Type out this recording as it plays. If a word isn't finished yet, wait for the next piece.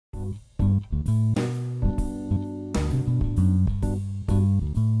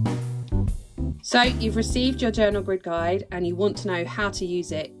So you've received your journal grid guide and you want to know how to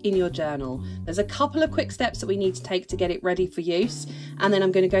use it in your journal. There's a couple of quick steps that we need to take to get it ready for use, and then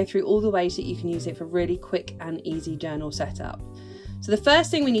I'm going to go through all the ways that you can use it for really quick and easy journal setup. So the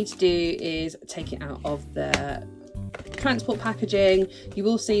first thing we need to do is take it out of the transport packaging. You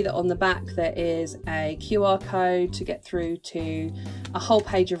will see that on the back there is a QR code to get through to a whole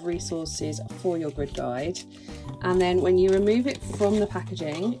page of resources for your grid guide. And then when you remove it from the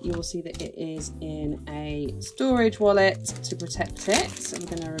packaging, you will see that it is in a storage wallet to protect it. So I'm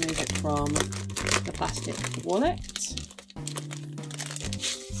going to remove it from the plastic wallet.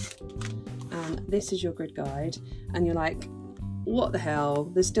 And this is your grid guide. And you're like, what the hell?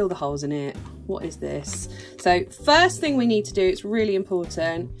 There's still the holes in it. What is this? So first thing we need to do, it's really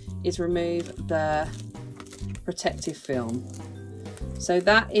important, is remove the protective film. So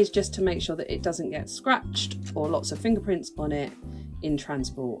that is just to make sure that it doesn't get scratched or lots of fingerprints on it in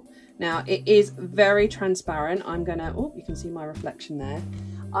transport. Now it is very transparent. I'm gonna, oh, you can see my reflection there.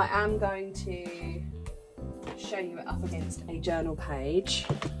 I am going to show you it up against a journal page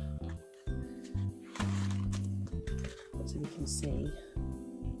so you can see.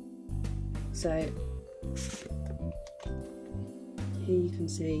 So here you can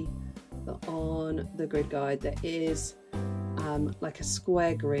see that on the grid guide there is like a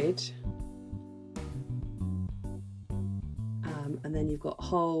square grid, and then you've got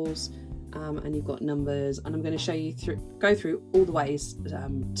holes, and you've got numbers, and I'm going to show you go through all the ways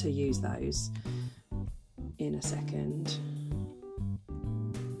to use those in a second.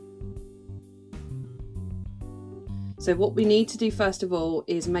 So what we need to do first of all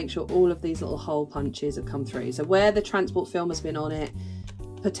is make sure all of these little hole punches have come through. So where the transport film has been on it,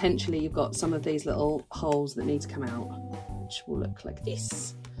 potentially you've got some of these little holes that need to come out, which will look like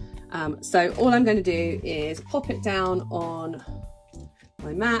this. So all I'm going to do is pop it down on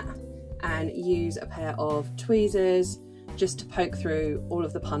my mat and use a pair of tweezers just to poke through all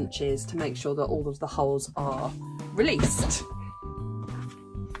of the punches to make sure that all of the holes are released.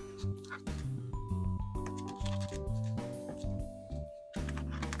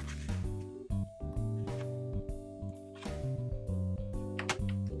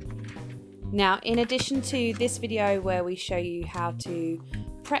 Now, in addition to this video where we show you how to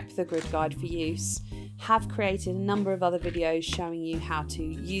prep the grid guide for use, have created a number of other videos showing you how to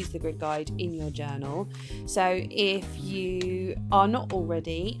use the grid guide in your journal. So if you are not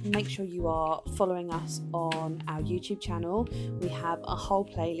already, make sure you are following us on our YouTube channel. We have a whole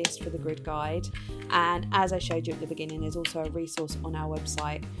playlist for the grid guide, and as I showed you at the beginning, there's also a resource on our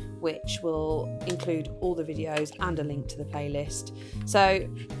website which will include all the videos and a link to the playlist. So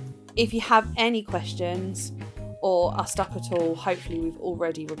if you have any questions or are stuck at all, hopefully we've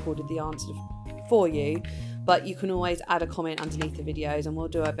already recorded the answer for you, but you can always add a comment underneath the videos and we'll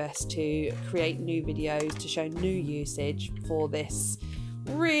do our best to create new videos to show new usage for this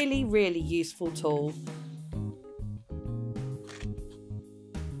really, really useful tool.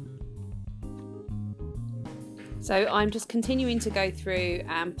 So I'm just continuing to go through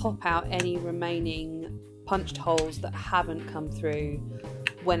and pop out any remaining punched holes that haven't come through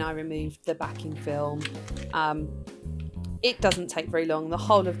when I removed the backing film. It doesn't take very long. The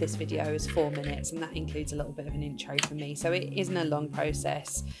whole of this video is 4 minutes, and that includes a little bit of an intro for me, so it isn't a long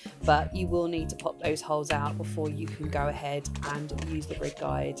process, but you will need to pop those holes out before you can go ahead and use the grid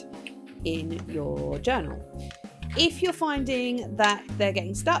guide in your journal. If you're finding that they're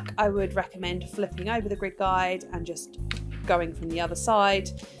getting stuck, I would recommend flipping over the grid guide and just going from the other side.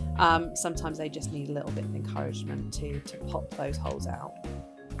 Sometimes they just need a little bit of encouragement to pop those holes out.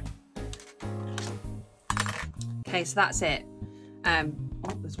 Okay, so that's it. Oh,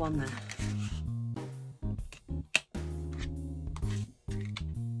 there's one there.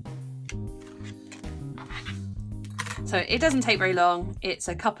 So it doesn't take very long. It's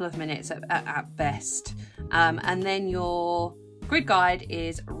a couple of minutes at best. And then your grid guide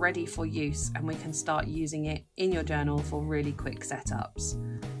is ready for use and we can start using it in your journal for really quick setups.